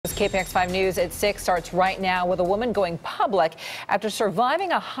KPIX 5 News at 6 starts right now with a woman going public after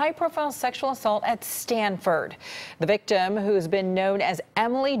surviving a high-profile sexual assault at Stanford. The victim, who has been known as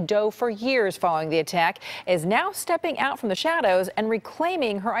Emily Doe for years following the attack, is now stepping out from the shadows and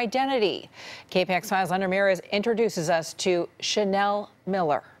reclaiming her identity. KPIX 5's Len Ramirez introduces us to Chanel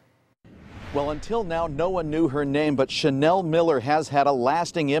Miller. Well, until now, no one knew her name, but Chanel Miller has had a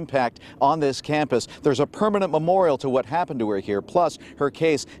lasting impact on this campus. There's a permanent memorial to what happened to her here. Plus, her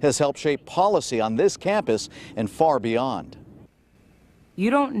case has helped shape policy on this campus and far beyond. You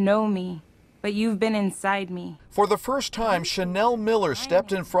don't know me, but you've been inside me. For the first time, Chanel Miller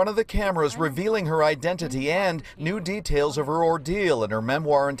stepped in front of the cameras, revealing her identity and new details of her ordeal in her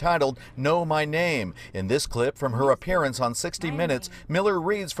memoir entitled Know My Name. In this clip from her appearance on 60 Minutes, Miller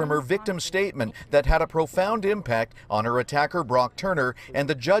reads from her victim statement that had a profound impact on her attacker, Brock Turner, and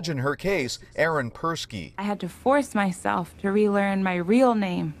the judge in her case, Aaron Persky. I had to force myself to relearn my real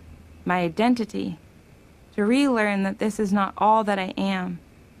name, my identity, to relearn that this is not all that I am.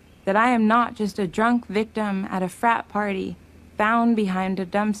 That I am not just a drunk victim at a frat party found behind a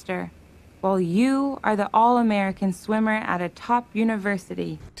dumpster, while you are the all-American swimmer at a top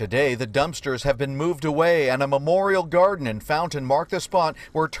university. Today, the dumpsters have been moved away and a memorial garden and fountain mark the spot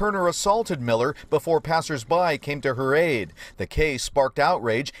where Turner assaulted Miller before passers-by came to her aid. The case sparked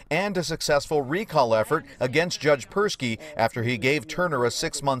outrage and a successful recall effort against Judge Persky after he gave Turner a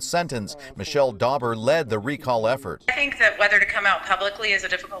 6-month sentence. Michelle Dauber led the recall effort. I think that whether to come out publicly is a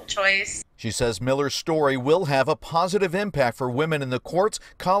difficult choice. She says Miller's story will have a positive impact for women in the courts,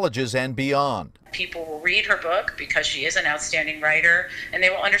 colleges, and beyond. People will read her book because she is an outstanding writer, and they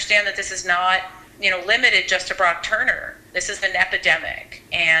will understand that this is not, limited just to Brock Turner. This is an epidemic,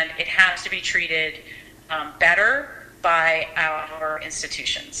 and it has to be treated better by our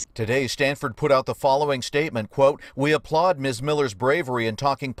institutions. Today, Stanford put out the following statement, quote, "We applaud Ms. Miller's bravery in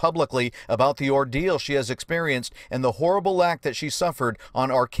talking publicly about the ordeal she has experienced and the horrible act that she suffered on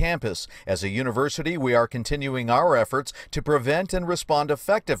our campus. As a university, we are continuing our efforts to prevent and respond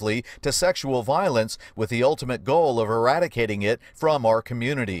effectively to sexual violence with the ultimate goal of eradicating it from our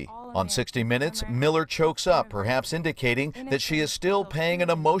community." On 60 Minutes, Miller chokes up, perhaps indicating that she is still paying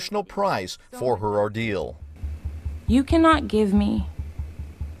an emotional price for her ordeal. You cannot give me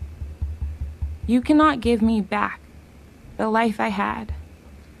back the life I had.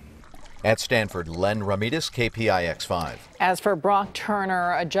 At Stanford, Len Ramirez, KPIX 5. As for Brock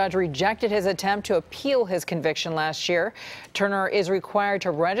Turner, a judge rejected his attempt to appeal his conviction last year. Turner is required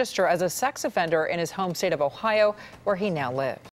to register as a sex offender in his home state of Ohio, where he now lives.